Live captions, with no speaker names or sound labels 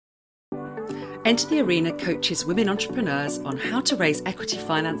Enter the Arena coaches women entrepreneurs on how to raise equity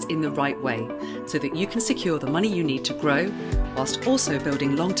finance in the right way so that you can secure the money you need to grow whilst also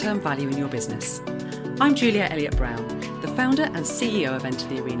building long-term value in your business. I'm Julia Elliott-Brown, the founder and CEO of Enter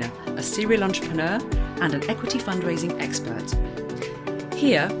the Arena, a serial entrepreneur and an equity fundraising expert.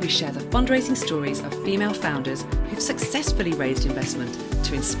 Here we share the fundraising stories of female founders who've successfully raised investment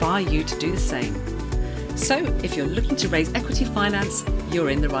to inspire you to do the same. So if you're looking to raise equity finance, you're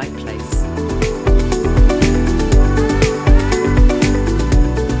in the right place.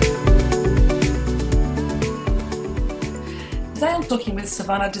 Today I'm talking with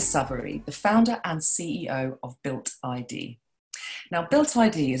Savannah de Savary, the founder and CEO of Built ID. Now, Built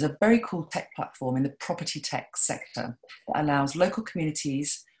ID is a very cool tech platform in the property tech sector that allows local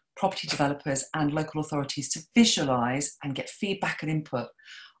communities, property developers and local authorities to visualise and get feedback and input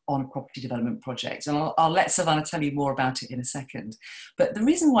on property development projects. And I'll let Savannah tell you more about it in a second. But the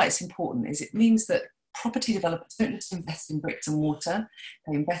reason why it's important is it means that property developers don't just invest in bricks and mortar,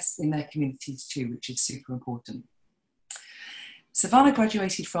 they invest in their communities too, which is super important. Savannah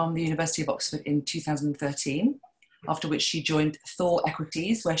graduated from the University of Oxford in 2013, after which she joined Thor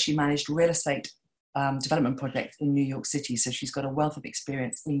Equities, where she managed real estate development projects in New York City. So she's got a wealth of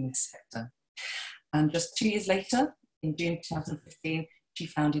experience in this sector. And just 2 years later, in June 2015, she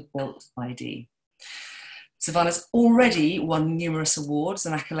founded Built ID. Savannah's already won numerous awards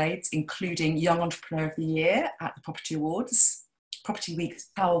and accolades, including Young Entrepreneur of the Year at the Property Awards, Property Week's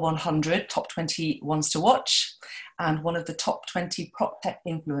Power 100 Top 20 Ones to Watch, and one of the top 20 prop tech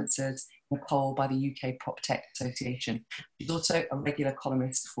influencers in a poll by the UK Prop Tech Association. She's also a regular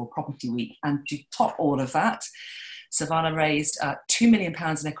columnist for Property Week. And to top all of that, Savannah raised £2 million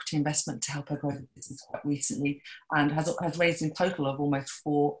in equity investment to help her grow the business quite recently, and has raised in total of almost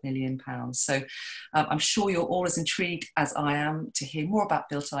 £4 million. So I'm sure you're all as intrigued as I am to hear more about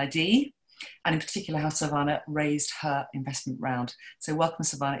Built ID, and in particular how Savannah raised her investment round. So welcome,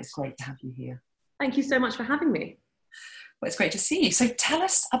 Savannah. It's great to have you here. Thank you so much for having me. Well, it's great to see you. So tell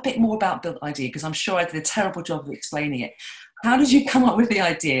us a bit more about Built ID, because I'm sure I did a terrible job of explaining it. How did you come up with the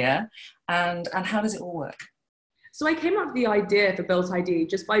idea, and how does it all work? So I came up with the idea for Built ID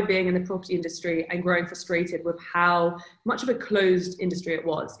just by being in the property industry and growing frustrated with how much of a closed industry it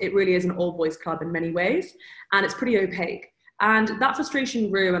was. It really is an all boys club in many ways, and it's pretty opaque. And that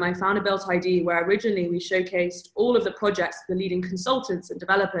frustration grew, and I founded Built ID, where originally we showcased all of the projects, the leading consultants and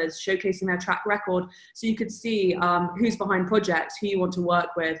developers, showcasing their track record, so you could see who's behind projects, who you want to work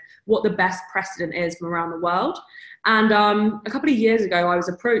with, what the best precedent is from around the world. And a couple of years ago, I was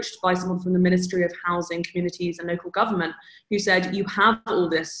approached by someone from the Ministry of Housing, Communities and Local Government who said, you have all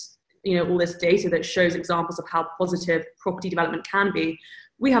this data that shows examples of how positive property development can be.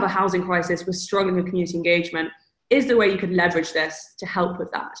 We have a housing crisis, we're struggling with community engagement. Is there a way you could leverage this to help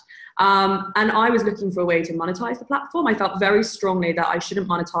with that? And I was looking for a way to monetize the platform. I felt very strongly that I shouldn't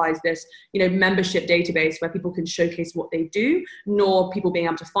monetize this, membership database where people can showcase what they do, nor people being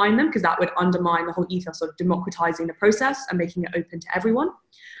able to find them, because that would undermine the whole ethos of democratizing the process and making it open to everyone.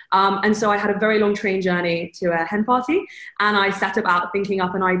 And so I had a very long train journey to a hen party, and I set about thinking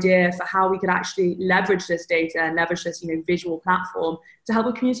up an idea for how we could actually leverage this data and leverage this, visual platform to help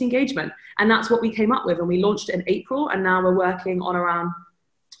with community engagement. And that's what we came up with, and we launched it in April, and now we're working on around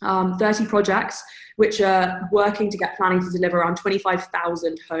 30 projects, which are working to get planning to deliver around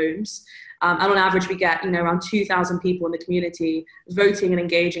 25,000 homes. And on average, we get around 2,000 people in the community voting and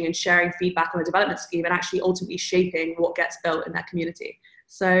engaging and sharing feedback on the development scheme, and actually ultimately shaping what gets built in their community.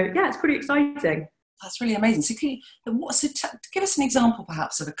 So yeah, it's pretty exciting. That's really amazing. So give us an example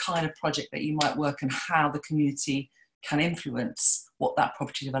perhaps of a kind of project that you might work and how the community can influence what that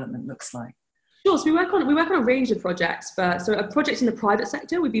property development looks like. Sure. So we work on a range of projects. So a project in the private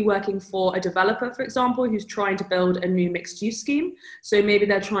sector, we'd be working for a developer, for example, who's trying to build a new mixed use scheme. So maybe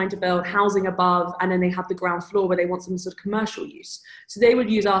they're trying to build housing above, and then they have the ground floor where they want some sort of commercial use. So they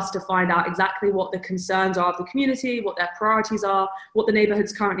would use us to find out exactly what the concerns are of the community, what their priorities are, what the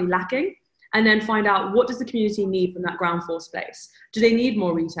neighborhood's currently lacking, and then find out what does the community need from that ground floor space. Do they need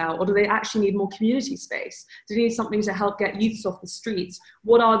more retail, or do they actually need more community space? Do they need something to help get youths off the streets?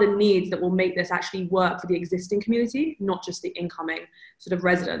 What are the needs that will make this actually work for the existing community, not just the incoming sort of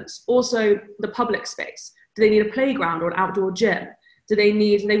residents? Also, the public space. Do they need a playground or an outdoor gym? Do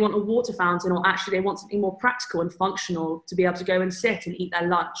they want a water fountain, or actually they want something more practical and functional to be able to go and sit and eat their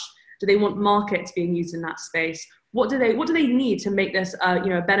lunch? Do they want markets being used in that space? What do they need to make this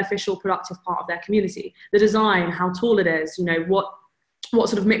a beneficial, productive part of their community? The design, how tall it is, what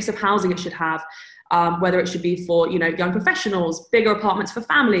sort of mix of housing it should have, whether it should be for young professionals, bigger apartments for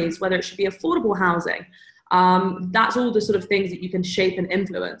families, whether it should be affordable housing. That's all the sort of things that you can shape and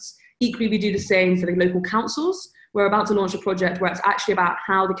influence. Equally, we do the same for the local councils. We're about to launch a project where it's actually about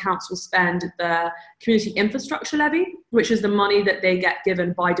how the council spend the community infrastructure levy, which is the money that they get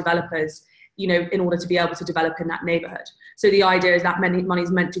given by developers, in order to be able to develop in that neighborhood. So the idea is that money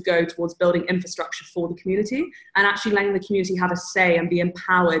is meant to go towards building infrastructure for the community and actually letting the community have a say and be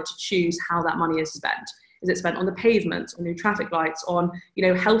empowered to choose how that money is spent. Is it spent on the pavements, on new traffic lights, on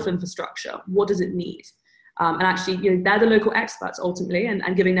health infrastructure? What does it need? And actually, they're the local experts ultimately,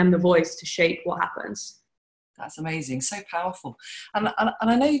 and giving them the voice to shape what happens. That's amazing, so powerful. And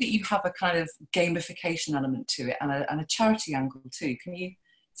I know that you have a kind of gamification element to it and a charity angle too. Can you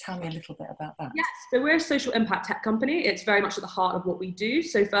tell me a little bit about that? Yes, so we're a social impact tech company. It's very much at the heart of what we do.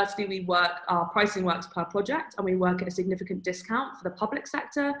 So firstly, our pricing works per project, and we work at a significant discount for the public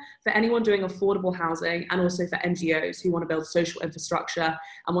sector, for anyone doing affordable housing, and also for NGOs who want to build social infrastructure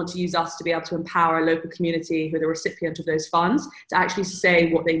and want to use us to be able to empower a local community who are the recipient of those funds to actually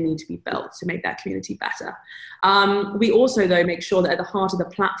say what they need to be built to make their community better. We also, though, make sure that at the heart of the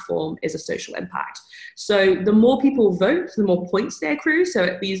platform is a social impact. So the more people vote, the more points they accrue.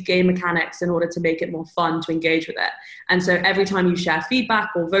 So we use game mechanics in order to make it more fun to engage with it. And so every time you share feedback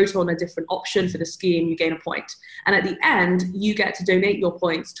or vote on a different option for the scheme, you gain a point. And at the end, you get to donate your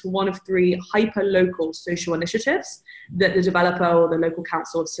points to one of 3 hyper-local social initiatives that the developer or the local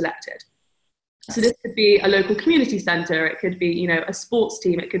council has selected. So this could be a local community centre, it could be, a sports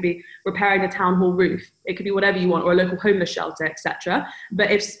team, it could be repairing a town hall roof, it could be whatever you want, or a local homeless shelter, etc. But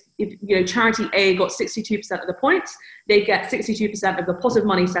if charity A got 62% of the points, they get 62% of the pot of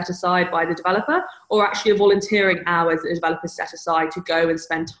money set aside by the developer, or actually a volunteering hours that the developers set aside to go and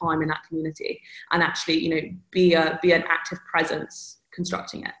spend time in that community and actually, be an active presence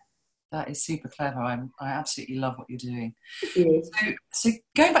constructing it. That is super clever. I absolutely love what you're doing. Yeah. So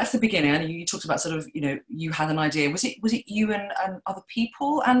going back to the beginning, I know you talked about sort of, you had an idea. Was it you and other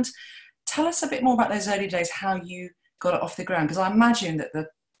people? And tell us a bit more about those early days, how you got it off the ground. Because I imagine that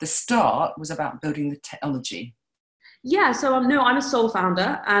the start was about building the technology. Yeah, so no, I'm a sole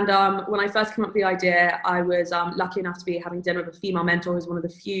founder, and when I first came up with the idea, I was lucky enough to be having dinner with a female mentor who's one of the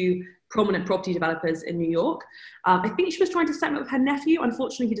few prominent property developers in New York. I think she was trying to set me up with her nephew.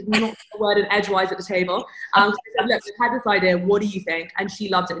 Unfortunately, he did not get a word in edgewise at the table. So I said, look, I've had this idea, what do you think? And she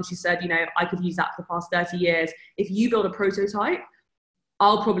loved it, and she said, I could use that for the past 30 years. If you build a prototype,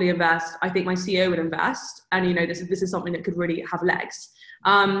 I'll probably invest. I think my CEO would invest, and this is something that could really have legs.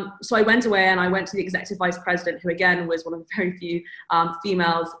 So I went away and I went to the executive vice president, who again was one of the very few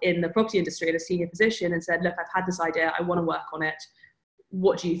females in the property industry in a senior position, and said, look, I've had this idea, I want to work on it.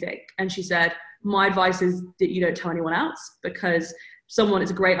 What do you think? And she said, my advice is that you don't tell anyone else, because it's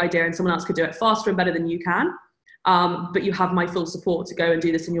a great idea and someone else could do it faster and better than you can. But you have my full support to go and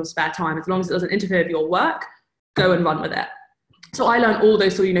do this in your spare time. As long as it doesn't interfere with your work, go and run with it. So I learned all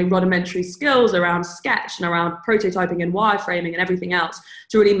those rudimentary skills around sketch and around prototyping and wireframing and everything else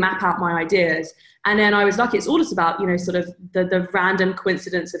to really map out my ideas. And then I was lucky. It's all just about, sort of the random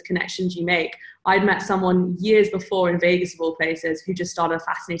coincidence of connections you make. I'd met someone years before in Vegas, of all places, who just started a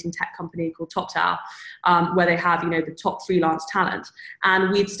fascinating tech company called TopTal, where they have, the top freelance talent.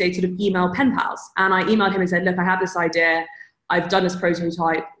 And we'd stayed sort of email pen pals. And I emailed him and said, look, I have this idea. I've done this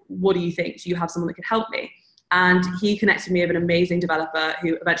prototype. What do you think? Do you have someone that could help me? And he connected me with an amazing developer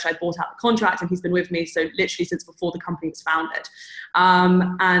who eventually I bought out the contract, and he's been with me so literally since before the company was founded,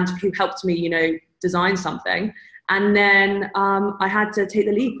 and who helped me, design something. And then I had to take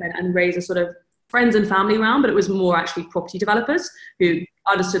the leap and raise a sort of friends and family round, but it was more actually property developers who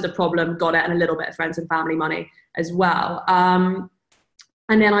understood the problem, got it, and a little bit of friends and family money as well. And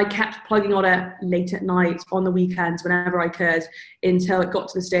then I kept plugging on it late at night, on the weekends, whenever I could, until it got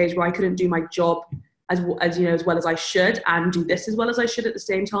to the stage where I couldn't do my job as well as I should, and do this as well as I should at the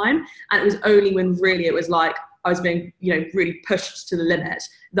same time. And it was only when really it was like I was being, really pushed to the limit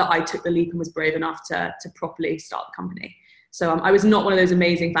that I took the leap and was brave enough to properly start the company. So I was not one of those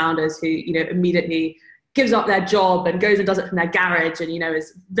amazing founders who, immediately gives up their job and goes and does it from their garage and,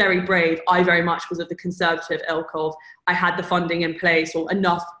 is very brave. I very much was of the conservative ilk of, I had the funding in place, or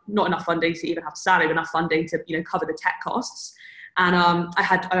not enough funding to even have a salary, but enough funding to, cover the tech costs. And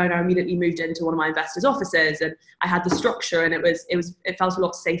I immediately moved into one of my investors' offices, and I had the structure, and it felt a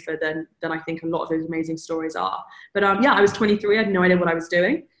lot safer than I think a lot of those amazing stories are. But I was 23, I had no idea what I was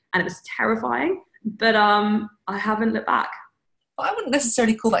doing, and it was terrifying, but I haven't looked back. I wouldn't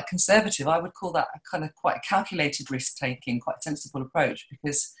necessarily call that conservative. I would call that a kind of quite a calculated risk-taking, quite sensible approach,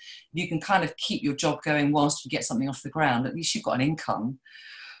 because you can kind of keep your job going whilst you get something off the ground. At least you've got an income.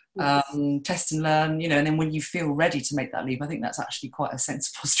 test and learn, and then when you feel ready to make that leap, I think that's actually quite a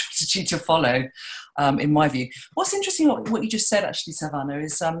sensible strategy to follow, in my view. What's interesting, what you just said actually, Savannah,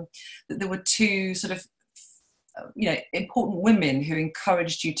 is that there were two sort of important women who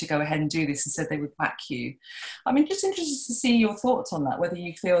encouraged you to go ahead and do this and said they would back you. I'm just interested to see your thoughts on that, whether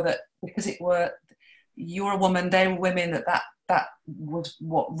you feel that because you're a woman, they were women, that was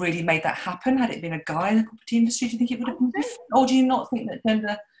what really made that happen. Had it been a guy in the property industry, do you think it would have been different? Or do you not think that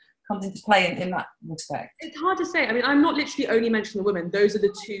gender comes into play in that respect? It's hard to say. I mean, I'm not literally only mentioning the women. Those were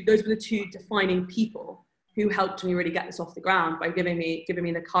the two defining people who helped me really get this off the ground by giving me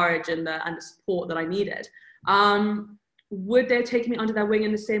the courage and the support that I needed. Would they have taken me under their wing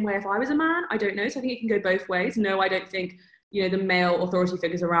in the same way if I was a man? I don't know. So I think it can go both ways. No, I don't think the male authority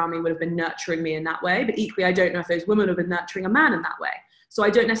figures around me would have been nurturing me in that way. But equally, I don't know if those women would have been nurturing a man in that way. So I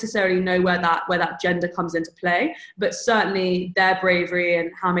don't necessarily know where that gender comes into play, but certainly their bravery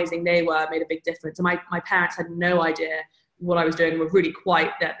and how amazing they were made a big difference. And my parents had no idea what I was doing, were really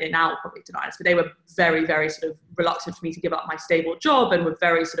quite, they now probably deny us, but they were very, very sort of reluctant for me to give up my stable job and were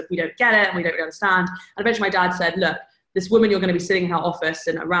very sort of, we don't get it and we don't really understand. And eventually my dad said, look, this woman you're going to be sitting in her office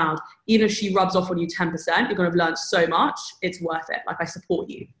and around, even if she rubs off on you 10%, you're going to have learned so much, it's worth it. Like, I support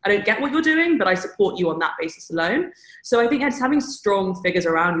you. I don't get what you're doing, but I support you on that basis alone. So I think just having strong figures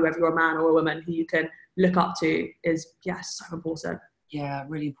around you, whether you're a man or a woman, who you can look up to is, so important. Yeah,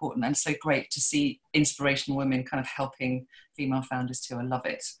 really important, and so great to see inspirational women kind of helping female founders too. I love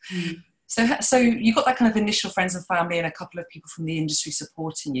it. So you got that kind of initial friends and family and a couple of people from the industry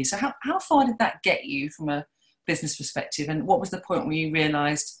supporting you. So how far did that get you from a business perspective, and what was the point where you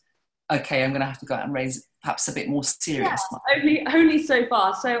realised, okay, I'm going to have to go out and raise perhaps a bit more serious money? Only so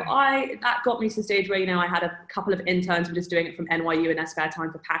far. So that got me to the stage where, I had a couple of interns who were just doing it from NYU in their spare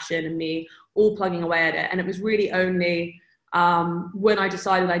time for passion, and me all plugging away at it. And it was really only when I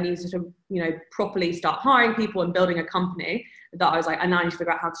decided I needed to, properly start hiring people and building a company, that I was like, I now need to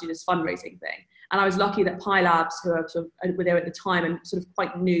figure out how to do this fundraising thing. And I was lucky that Pi Labs, who were there at the time and sort of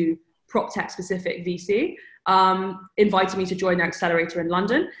quite new prop tech specific VC, invited me to join their accelerator in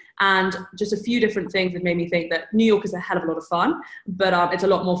London. And just a few different things that made me think that New York is a hell of a lot of fun, but it's a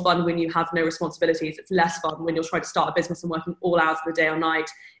lot more fun when you have no responsibilities. It's less fun when you're trying to start a business and working all hours of the day or night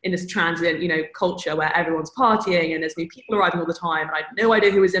in this transient, culture where everyone's partying and there's new people arriving all the time. And I had no idea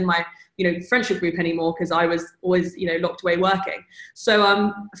who was in my, friendship group anymore, because I was always, locked away working.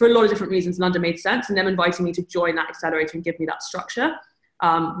 So for a lot of different reasons, London made sense, and them inviting me to join that accelerator and give me that structure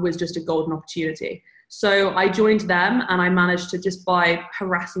was just a golden opportunity. So I joined them, and I managed to, just by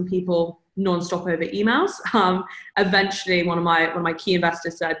harassing people non-stop over emails, eventually one of my key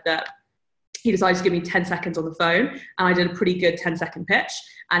investors said that he decided to give me 10 seconds on the phone, and I did a pretty good 10-second pitch,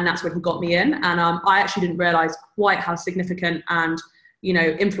 and that's when he got me in. And I actually didn't realize quite how significant and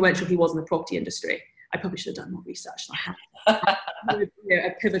influential he was in the property industry. I probably should have done more research than I have.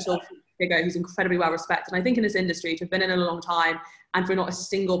 A pivotal figure who's incredibly well respected. And I think in this industry, to have been in it a long time, and for not a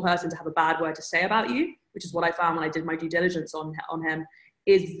single person to have a bad word to say about you, which is what I found when I did my due diligence on him,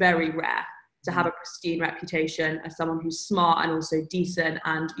 is very rare. To have a pristine reputation as someone who's smart and also decent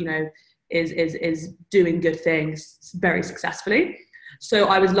and is doing good things very successfully. So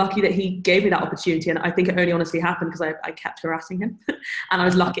I was lucky that he gave me that opportunity, and I think it only honestly happened because I kept harassing him, and I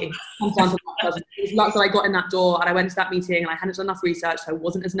was lucky. It was luck that I got in that door, and I went to that meeting, and I hadn't done enough research, so I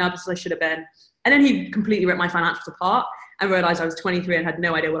wasn't as nervous as I should have been. And then he completely ripped my financials apart and realised I was 23 and had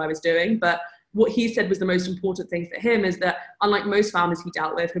no idea what I was doing. But what he said was the most important thing for him is that, unlike most founders he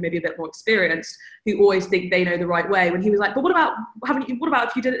dealt with, who may be a bit more experienced, who always think they know the right way, when he was like, but what about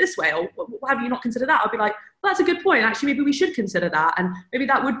if you did it this way? Or have you not considered that? I'd be like, well, that's a good point. Actually, maybe we should consider that. And maybe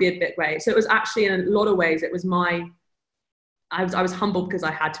that would be a bit great. So it was actually, in a lot of ways, it was I was humbled because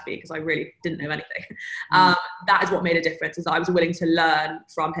I had to be, because I really didn't know anything. That is what made a difference, is that I was willing to learn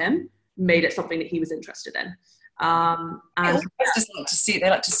from him, made it something that he was interested in. And just they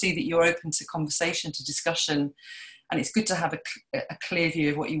like to see that you're open to conversation, to discussion, and it's good to have a clear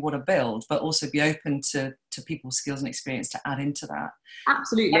view of what you want to build, but also be open to people's skills and experience to add into that.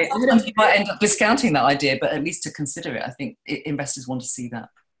 Absolutely. Sometimes you might end up discounting that idea, but at least to consider it. I think investors want to see that.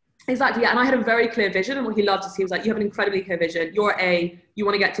 Exactly, yeah. And I had a very clear vision, and what he loved is he was like, you have an incredibly clear vision. You're A, you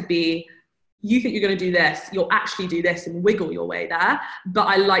want to get to B. You think you're going to do this, you'll actually do this and wiggle your way there. But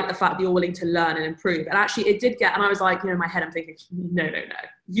I like the fact that you're willing to learn and improve. And actually it did get, and I was like, in my head, I'm thinking, no.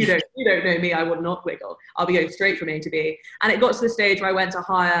 You don't know me. I would not wiggle. I'll be going straight from A to B. And it got to the stage where I went to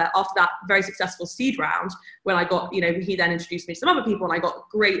hire, after that very successful seed round, when I got, he then introduced me to some other people, and I got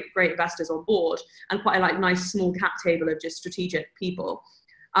great investors on board, and quite a nice small cap table of just strategic people.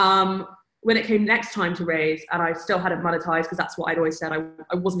 when it came next time to raise, and I still hadn't monetized, because that's what I'd always said,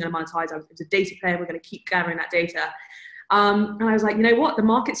 I wasn't going to monetize. It was a data play, and we're going to keep gathering that data. And I was like, you know what? The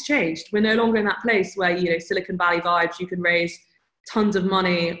market's changed. We're no longer in that place where, you know, Silicon Valley vibes, you can raise tons of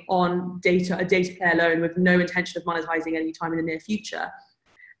money on data, a data play alone, with no intention of monetizing any time in the near future.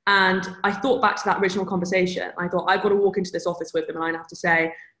 And I thought back to that original conversation. I thought, I've got to walk into this office with them and I have to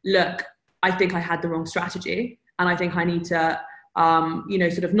say, look, I think I had the wrong strategy. And I think I need to, you know,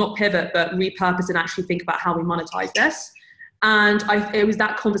 sort of not pivot, but repurpose and actually think about how we monetize this. And it was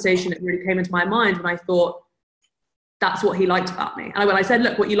that conversation that really came into my mind when I thought, that's what he liked about me. And when I said,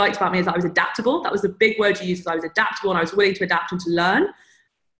 look, what you liked about me is that I was adaptable. That was the big word you used, is I was adaptable and I was willing to adapt and to learn.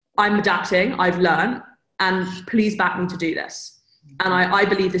 I'm adapting, I've learned, and please back me to do this. And I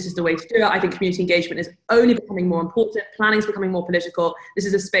believe this is the way to do it. I think community engagement is only becoming more important. Planning is becoming more political. This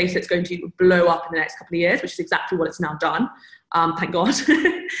is a space that's going to blow up in the next couple of years, which is exactly what it's now done. Thank God.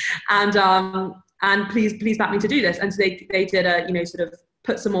 and please back me to do this. And so they did a, you know, sort of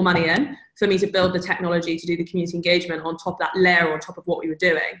put some more money in for me to build the technology to do the community engagement on top of that layer, on top of what we were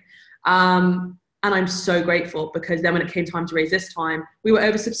doing. And I'm so grateful, because then when it came time to raise this time, we were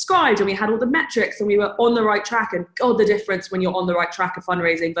oversubscribed and we had all the metrics and we were on the right track. And God, the difference when you're on the right track of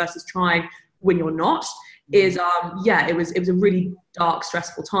fundraising versus trying when you're not is, it was a really dark,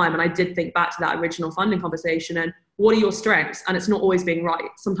 stressful time. And I did think back to that original funding conversation and what are your strengths? And it's not always being right.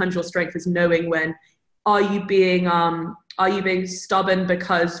 Sometimes your strength is knowing when, are you being stubborn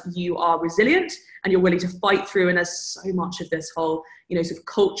because you are resilient and you're willing to fight through? And there's so much of this whole, you know, sort of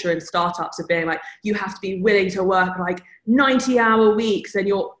culture in startups of being like, you have to be willing to work like 90-hour weeks and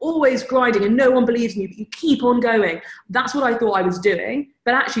you're always grinding and no one believes in you, but you keep on going. That's what I thought I was doing.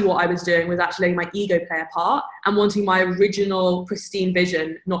 But actually what I was doing was actually letting my ego play a part and wanting my original pristine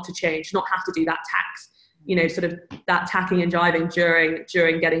vision not to change, not have to do that tax, you know, sort of that tacking and jiving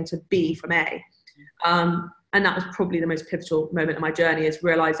during getting to B from A. And that was probably the most pivotal moment of my journey, is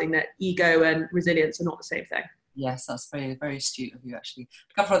realizing that ego and resilience are not the same thing. Yes, that's very, very astute of you, actually.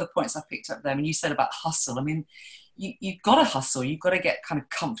 A couple of other points I picked up there. When you said about hustle, I mean, you've got to hustle. You've got to get kind of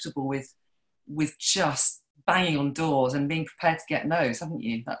comfortable with just banging on doors and being prepared to get no's, haven't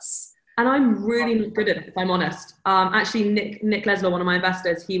you? And I'm really not good at it, if I'm honest. Actually, Nick Lesler, one of my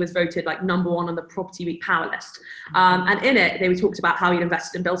investors, he was voted like #1 on the Property Week Power List. And in it, they talked about how he'd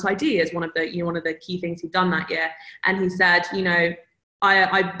invested in Built ID as one of the key things he'd done that year. And he said, you know,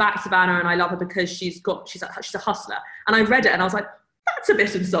 I back Savannah and I love her because she's a hustler. And I read it and I was like, that's a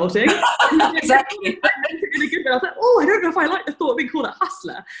bit insulting. Exactly. I was like, oh, I don't know if I like the thought of being called a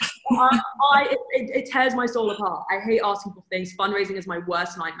hustler. It tears my soul apart. I hate asking for things. Fundraising is my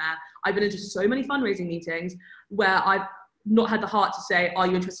worst nightmare. I've been into so many fundraising meetings where I've not had the heart to say, are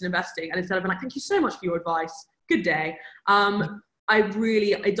you interested in investing? And instead of being like, thank you so much for your advice. Good day.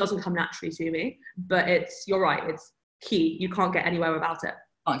 It doesn't come naturally to me, but you're right. It's key. You can't get anywhere without it.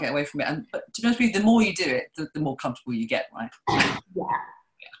 Can't get away from it. But to be honest with you, the more you do it, the more comfortable you get, right? Yeah.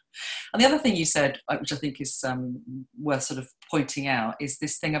 And the other thing you said, which I think is worth sort of pointing out, is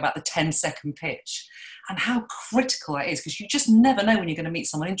this thing about the 10-second pitch and how critical that is, because you just never know when you're going to meet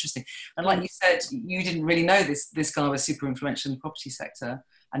someone interesting. And like you said, you didn't really know this guy was super influential in the property sector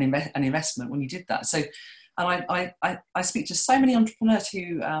and investment when you did that. So, and I speak to so many entrepreneurs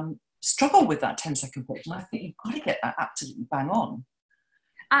who struggle with that 10-second pitch, and I think you've got to get that absolutely bang on.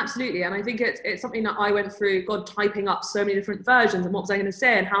 Absolutely. And I think it's something that I went through, typing up so many different versions and what was I going to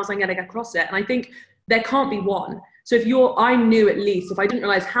say and how was I going to get across it. And I think there can't be one. So I knew, at least, if I didn't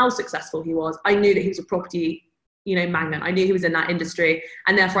realize how successful he was, I knew that he was a property, you know, magnate. I knew he was in that industry.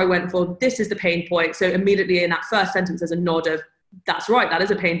 And therefore I went for, this is the pain point. So immediately in that first sentence, there's a nod of, that's right, that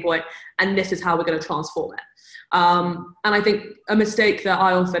is a pain point. And this is how we're going to transform it. And I think a mistake that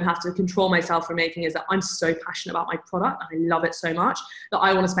I often have to control myself from making is that I'm so passionate about my product. I love it so much that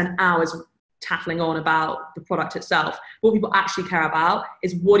I want to spend hours tattling on about the product itself. What people actually care about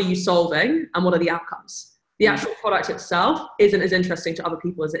is, what are you solving and what are the outcomes? The actual product itself isn't as interesting to other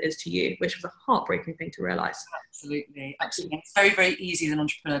people as it is to you, which was a heartbreaking thing to realize. Absolutely. It's very, very easy as an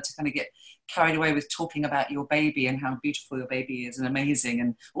entrepreneur to kind of get carried away with talking about your baby and how beautiful your baby is and amazing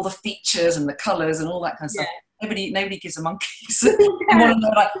and all the features and the colours and all that kind of stuff. Nobody gives a monkeys. They want to know,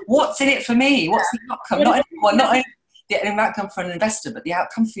 like, what's in it for me? What's the outcome? Not only the outcome for an investor, but the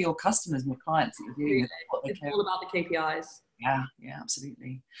outcome for your customers and your clients that you're dealing with. It's all about the KPIs. Yeah,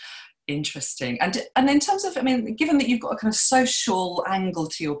 absolutely. Interesting. And in terms of, I mean, given that you've got a kind of social angle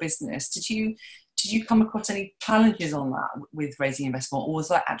to your business, did you come across any challenges on that with raising investment, or was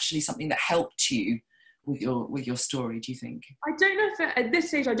that actually something that helped you with your story, do you think? I don't know if at this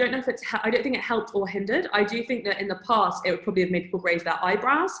stage, I don't know if I don't think it helped or hindered. I do think that in the past, it would probably have made people raise their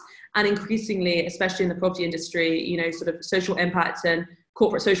eyebrows. And increasingly, especially in the property industry, you know, sort of social impact and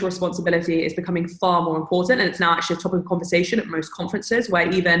corporate social responsibility is becoming far more important. And it's now actually a topic of conversation at most conferences, where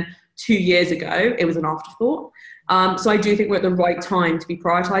even 2 years ago, it was an afterthought. So I do think we're at the right time to be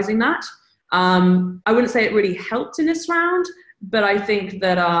prioritizing that. I wouldn't say it really helped in this round, but I think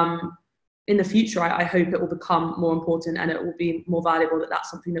that in the future, I hope it will become more important, and it will be more valuable, that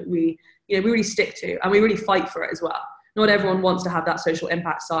that's something that we really stick to, and we really fight for it as well. Not everyone wants to have that social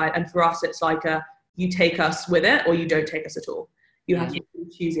impact side. And for us, it's like you take us with it or you don't take us at all. You have to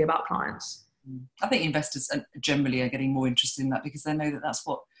be choosy about clients. I think investors generally are getting more interested in that, because they know that that's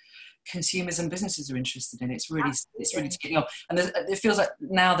what consumers and businesses are interested in. It's really taking off. And it feels like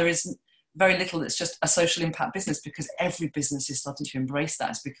now there is very little that's just a social impact business, because every business is starting to embrace that.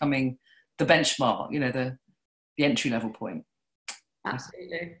 It's becoming the benchmark, you know, the entry level point.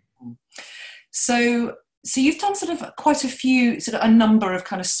 Absolutely. So you've done sort of quite a number of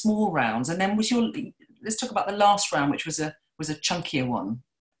kind of small rounds, and then let's talk about the last round, which was a chunkier one.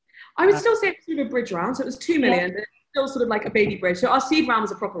 I would still say it was sort of a bridge round, so it was 2 million, but it's still sort of like a baby bridge. So our seed round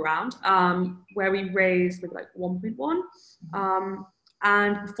was a proper round, where we raised like 1.1.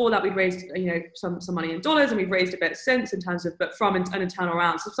 And before that, we'd raised, you know, some money in dollars, and we've raised a bit since, in terms of, but from an internal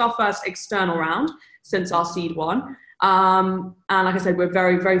round. So it's our first external round since our seed one. And like I said, we're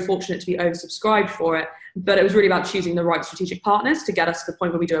very, very fortunate to be oversubscribed for it. But it was really about choosing the right strategic partners to get us to the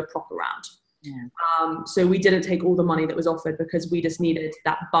point where we do a proper round. Yeah. So we didn't take all the money that was offered, because we just needed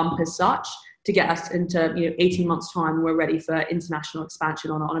that bump as such to get us into, you know, 18 months time. We're ready for international expansion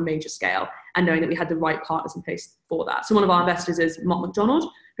on a major scale, and knowing that we had the right partners in place for that. So one of our investors is Mott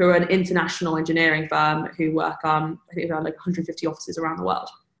MacDonald, who are an international engineering firm who work, I think around like 150 offices around the world.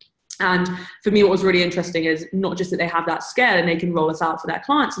 And for me, what was really interesting is not just that they have that scale and they can roll us out for their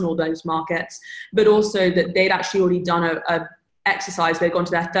clients in all those markets, but also that they'd actually already done a exercise. They'd gone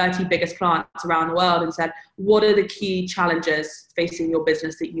to their 30 biggest clients around the world and said, what are the key challenges facing your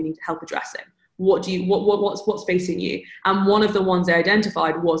business that you need help addressing? What's facing you? And one of the ones they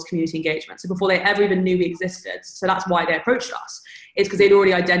identified was community engagement. So before they ever even knew we existed, so that's why they approached us, is because they'd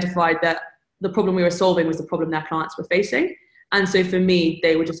already identified that the problem we were solving was the problem their clients were facing. And so for me,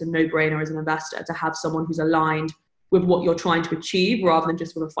 they were just a no-brainer as an investor to have someone who's aligned with what you're trying to achieve, rather than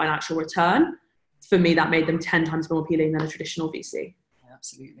just with a financial return. For me, that made them 10 times more appealing than a traditional VC. Yeah,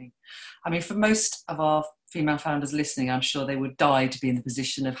 absolutely. I mean, for most of our female founders listening, I'm sure they would die to be in the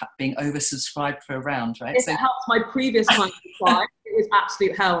position of being oversubscribed for a round, right? It helped my previous client apply. It was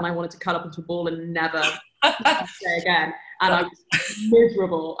absolute hell, and I wanted to cut up into a ball and never say again. And I was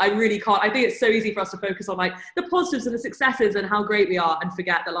miserable. I really can't. I think it's so easy for us to focus on like the positives and the successes and how great we are, and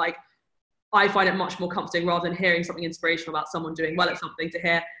forget that like I find it much more comforting, rather than hearing something inspirational about someone doing well at something, to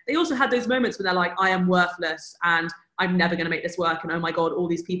hear they also had those moments when they're like, I am worthless and I'm never going to make this work. And oh my God, all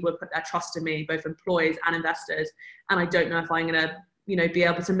these people have put their trust in me, both employees and investors. And I don't know if I'm going to, you know, be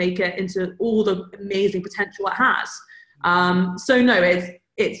able to make it into all the amazing potential it has. So no,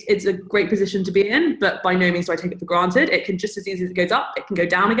 it's a great position to be in, but by no means do I take it for granted. It can, just as easy as it goes up, it can go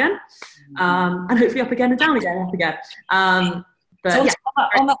down again, and hopefully up again and down again, up again. But so yeah.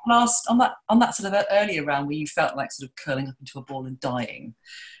 on that sort of earlier round where you felt like sort of curling up into a ball and dying,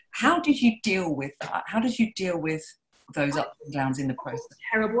 how did you deal with that? How did you deal with those ups and downs in the process?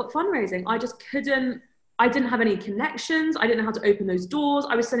 Terrible at fundraising. I didn't have any connections. I didn't know how to open those doors.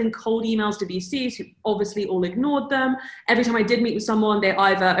 I was sending cold emails to VCs who obviously all ignored them. Every time I did meet with someone, they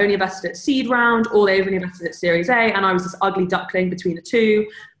either only invested at seed round or they only invested at Series A. And I was this ugly duckling between the two,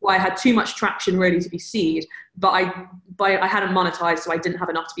 where I had too much traction really to be seed, but I hadn't monetized, so I didn't have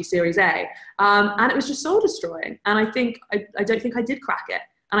enough to be Series A. And it was just soul destroying. And I don't think I did crack it.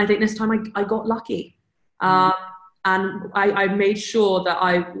 And I think this time I got lucky. And I made sure that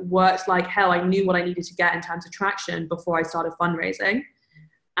I worked like hell. I knew what I needed to get in terms of traction before I started fundraising.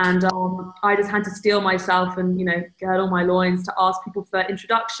 And I just had to steel myself and, you know, girdle my loins to ask people for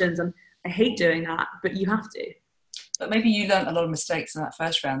introductions. And I hate doing that, but you have to. But maybe you learned a lot of mistakes in that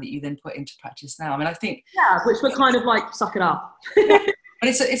first round that you then put into practice now. I mean, I think... Yeah, which were kind of like, suck it up. But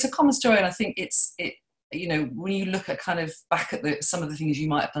it's a common story, and I think it you know, when you look at kind of back at some of the things you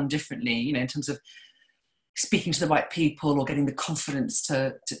might have done differently, you know, in terms of speaking to the right people or getting the confidence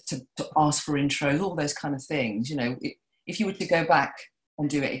to ask for intros, all those kind of things, you know, if you were to go back and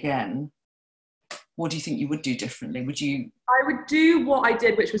do it again, what do you think you would do differently? I would do what I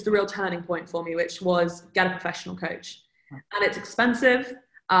did, which was the real turning point for me, which was get a professional coach. And it's expensive.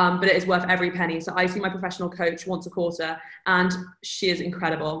 but it is worth every penny. So I see my professional coach once a quarter, and she is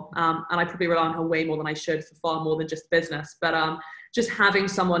incredible. And I probably rely on her way more than I should for far more than just business. But just having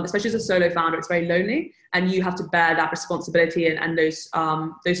someone, especially as a solo founder, it's very lonely, and you have to bear that responsibility and those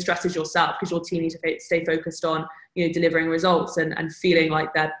stresses yourself, because your team need to stay focused on, you know, delivering results and feeling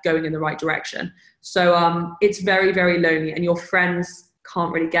like they're going in the right direction. So it's very, very lonely, and your friends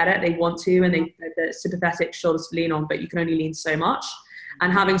can't really get it. They want to, and they're sympathetic shoulders to lean on, but you can only lean so much.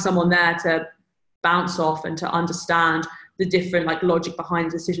 And having someone there to bounce off and to understand the different like logic behind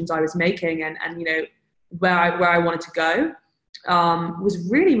the decisions I was making and you know, where I wanted to go was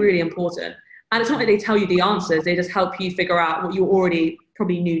really, really important. And it's not like they tell you the answers, they just help you figure out what you already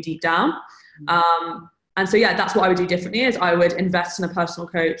probably knew deep down. And so, yeah, that's what I would do differently, is I would invest in a professional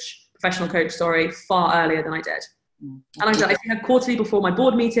coach, far earlier than I did. And like I said, I see her quarterly before my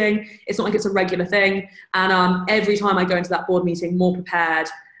board meeting. It's not like it's a regular thing. And every time I go into that board meeting, more prepared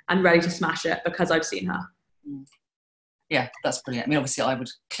and ready to smash it because I've seen her. Yeah, that's brilliant. I mean, obviously, I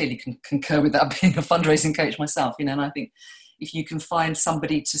would clearly concur with that, being a fundraising coach myself, you know, and I think if you can find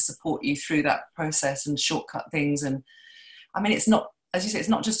somebody to support you through that process and shortcut things. And I mean, it's not, as you say, it's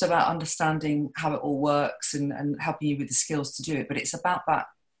not just about understanding how it all works and helping you with the skills to do it, but it's about that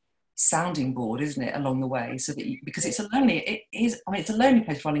sounding board, isn't it, along the way, so that because it's a lonely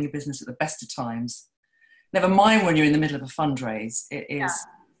place running a business at the best of times, never mind when you're in the middle of a fundraise. It is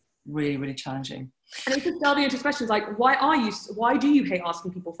really, really challenging. And it's just delving into questions like, why do you hate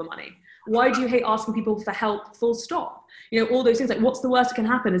asking people for money? Why do you hate asking people for help, full stop? You know, all those things, like, what's the worst that can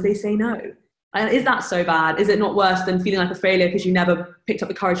happen is they say no. And is that so bad? Is it not worse than feeling like a failure because you never picked up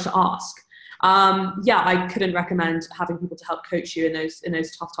the courage to ask? I couldn't recommend having people to help coach you in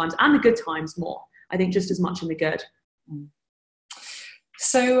those tough times and the good times more. I think just as much in the good.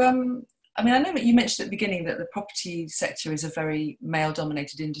 So, I mean, I know that you mentioned at the beginning that the property sector is a very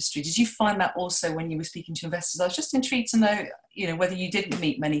male-dominated industry. Did you find that also when you were speaking to investors? I was just intrigued to know, you know, whether you didn't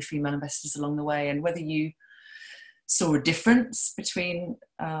meet many female investors along the way, and whether you saw a difference between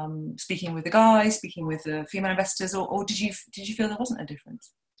speaking with the guys, speaking with the female investors, or did you feel there wasn't a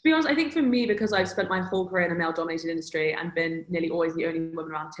difference? To be honest, I think for me, because I've spent my whole career in a male-dominated industry and been nearly always the only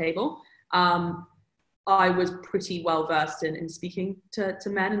woman around the table, I was pretty well versed in speaking to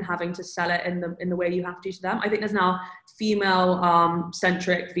men and having to sell it in the way you have to do to them. I think there's now female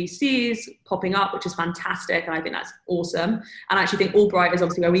centric VCs popping up, which is fantastic, and I think that's awesome. And I actually think Albright is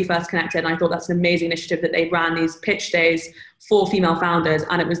obviously where we first connected, and I thought that's an amazing initiative that they ran these pitch days for female founders,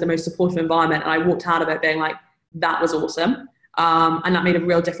 and it was the most supportive environment. And I walked out of it being like, that was awesome. And that made a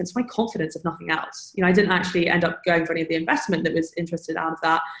real difference to my confidence, if nothing else. You know, I didn't actually end up going for any of the investment that was interested out of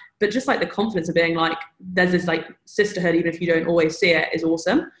that, but just like the confidence of being like, there's this like sisterhood, even if you don't always see it, is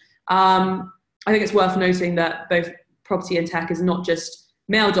awesome. I think it's worth noting that both property and tech is not just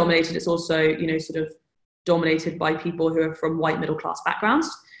male dominated, it's also, you know, sort of dominated by people who are from white middle class backgrounds.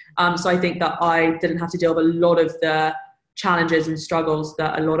 So I think that I didn't have to deal with a lot of the challenges and struggles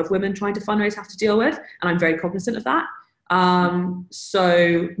that a lot of women trying to fundraise have to deal with, and I'm very cognizant of that.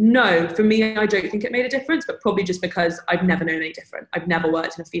 So no, for me, I don't think it made a difference, but probably just because I've never known any different. I've never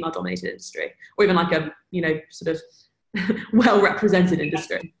worked in a female dominated industry, or even like a, you know, sort of well-represented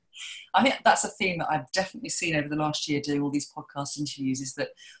industry. I think that's a theme that I've definitely seen over the last year doing all these podcast interviews, is that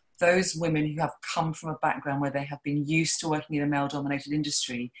those women who have come from a background where they have been used to working in a male dominated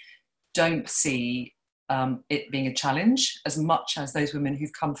industry don't see it being a challenge as much as those women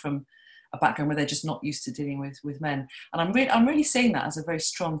who've come from a background where they're just not used to dealing with men. And I'm really seeing that as a very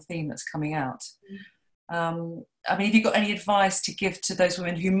strong theme that's coming out. I mean, have you got any advice to give to those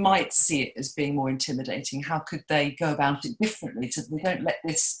women who might see it as being more intimidating? How could they go about it differently so that they don't let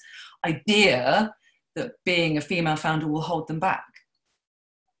this idea that being a female founder will hold them back?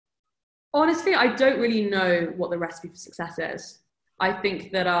 Honestly, I don't really know what the recipe for success is. I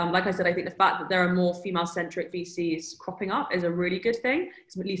think that, like I said, I think the fact that there are more female-centric VCs cropping up is a really good thing,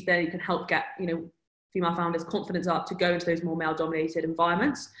 because at least then you can help get, you know, female founders' confidence up to go into those more male-dominated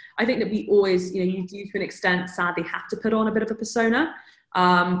environments. I think that we always, you know, you do to an extent, sadly, have to put on a bit of a persona,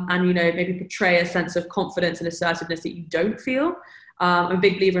 and, you know, maybe portray a sense of confidence and assertiveness that you don't feel. I'm a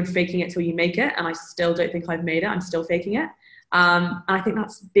big believer in faking it till you make it, and I still don't think I've made it. I'm still faking it, and I think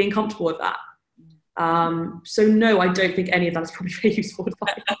that's being comfortable with that. So no, I don't think any of that is probably very useful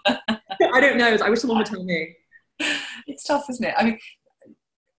advice. I don't know. I wish someone would tell me. It's tough, isn't it?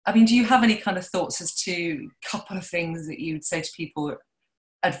 I mean, do you have any kind of thoughts as to a couple of things that you would say to people,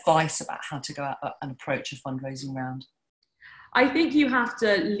 advice about how to go out and approach a fundraising round? I think you have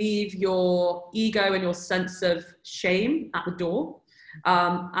to leave your ego and your sense of shame at the door.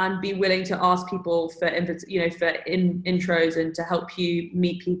 and be willing to ask people for intros and to help you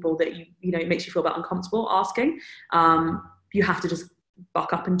meet people that it makes you feel a bit uncomfortable asking. You have to just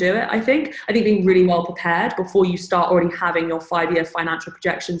buck up and do it. I think being really well prepared before you start already having your 5-year financial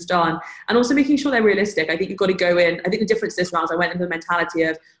projections done, and also making sure they're realistic. I think you've got to go in. I think the difference this round is I went into the mentality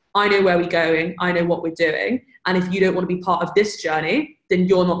of, I know where we're going, I know what we're doing, and if you don't want to be part of this journey, then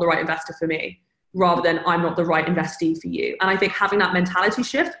you're not the right investor for me, rather than I'm not the right investee for you. And I think having that mentality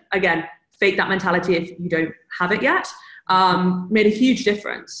shift, again, fake that mentality if you don't have it yet, made a huge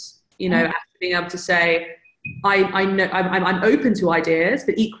difference. Actually being able to say, I know I'm open to ideas,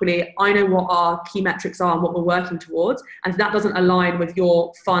 but equally I know what our key metrics are and what we're working towards. And if that doesn't align with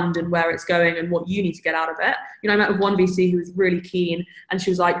your fund and where it's going and what you need to get out of it, I met with one VC who was really keen, and she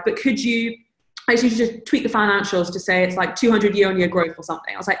was like, but could you actually just tweak the financials to say it's like 200 year-on-year growth or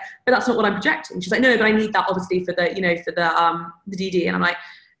something? I was like, but that's not what I'm projecting. She's like, no, but I need that obviously for the the DD. And I'm like,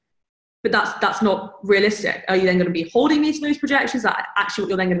 but that's not realistic. Are you then going to be holding me to those projections? Is that actually what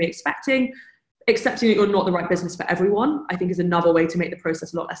you're then going to be expecting? Accepting that you're not the right business for everyone, I think, is another way to make the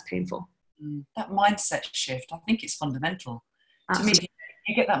process a lot less painful. That mindset shift, I think it's fundamental. Absolutely. To me,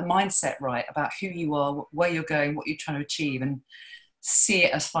 you get that mindset right about who you are, where you're going, what you're trying to achieve, and see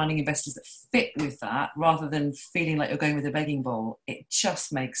it as finding investors that fit with that rather than feeling like you're going with a begging bowl. It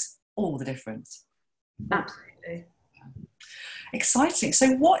just makes all the difference. Absolutely. Exciting.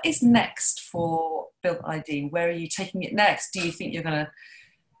 So what is next for Built ID? Where are you taking it next? Do you think you're going to,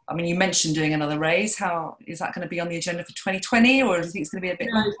 you mentioned doing another raise. How is that going to be on the agenda for 2020, or do you think it's going to be a bit?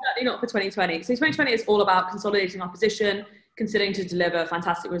 No, certainly not for 2020. So 2020 is all about consolidating our position, considering to deliver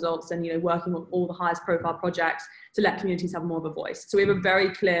fantastic results, and working on all the highest profile projects to let communities have more of a voice. So we have a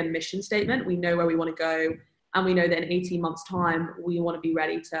very clear mission statement. We know where we want to go, and we know that in 18 months' time we want to be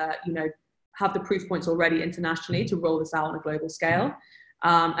ready to have the proof points already internationally to roll this out on a global scale,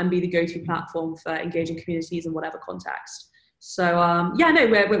 and be the go-to platform for engaging communities in whatever context. So we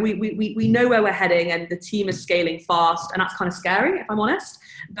know where we're heading, and the team is scaling fast, and that's kind of scary, if I'm honest.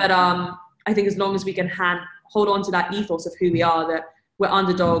 But I think as long as we can hold on to that ethos of who we are, that we're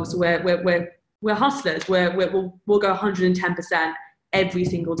underdogs, we're hustlers, we'll go 110% every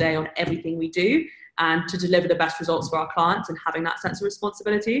single day on everything we do, and to deliver the best results for our clients and having that sense of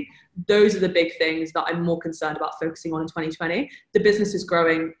responsibility. Those are the big things that I'm more concerned about focusing on in 2020. The business is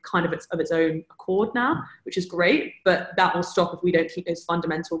growing kind of of its own accord now, which is great, but that will stop if we don't keep those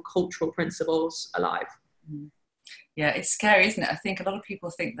fundamental cultural principles alive. Yeah, it's scary, isn't it? I think a lot of people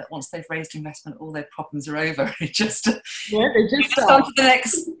think that once they've raised investment, all their problems are over. They just on to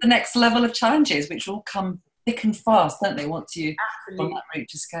the next level of challenges, which all come thick and fast, don't they? Once you on that route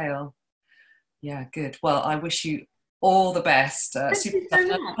to scale. Yeah, good. Well, I wish you all the best. Super. I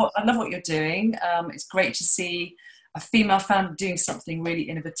love what you're doing. It's great to see a female founder doing something really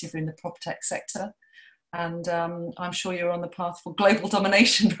innovative in the PropTech sector. And I'm sure you're on the path for global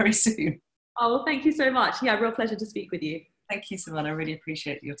domination very soon. Oh, well, thank you so much. Yeah, real pleasure to speak with you. Thank you, Savannah. I really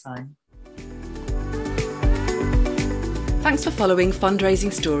appreciate your time. Thanks for following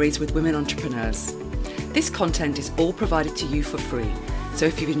Fundraising Stories with Women Entrepreneurs. This content is all provided to you for free. So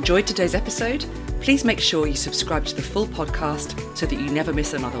if you've enjoyed today's episode, please make sure you subscribe to the full podcast so that you never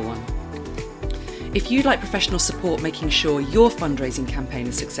miss another one. If you'd like professional support making sure your fundraising campaign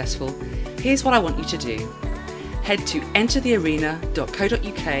is successful, here's what I want you to do. Head to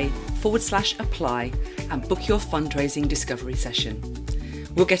enterthearena.co.uk/apply and book your fundraising discovery session.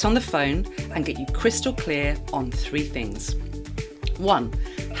 We'll get on the phone and get you crystal clear on 3 things. 1,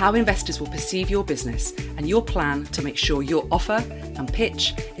 how investors will perceive your business and your plan to make sure your offer and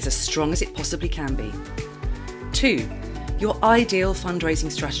pitch is as strong as it possibly can be. 2, your ideal fundraising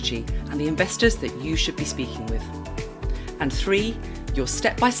strategy and the investors that you should be speaking with. And 3, your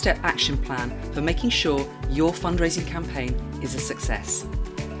step-by-step action plan for making sure your fundraising campaign is a success.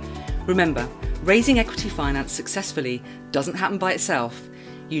 Remember, raising equity finance successfully doesn't happen by itself.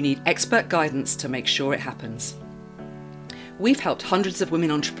 You need expert guidance to make sure it happens. We've helped hundreds of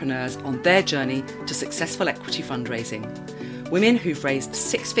women entrepreneurs on their journey to successful equity fundraising. Women who've raised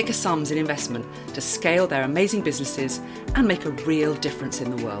 6-figure sums in investment to scale their amazing businesses and make a real difference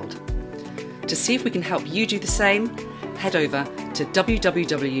in the world. To see if we can help you do the same, head over to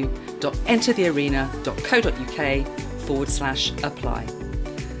www.enterthearena.co.uk/apply.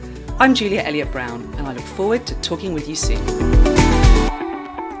 I'm Julia Elliott Brown, and I look forward to talking with you soon.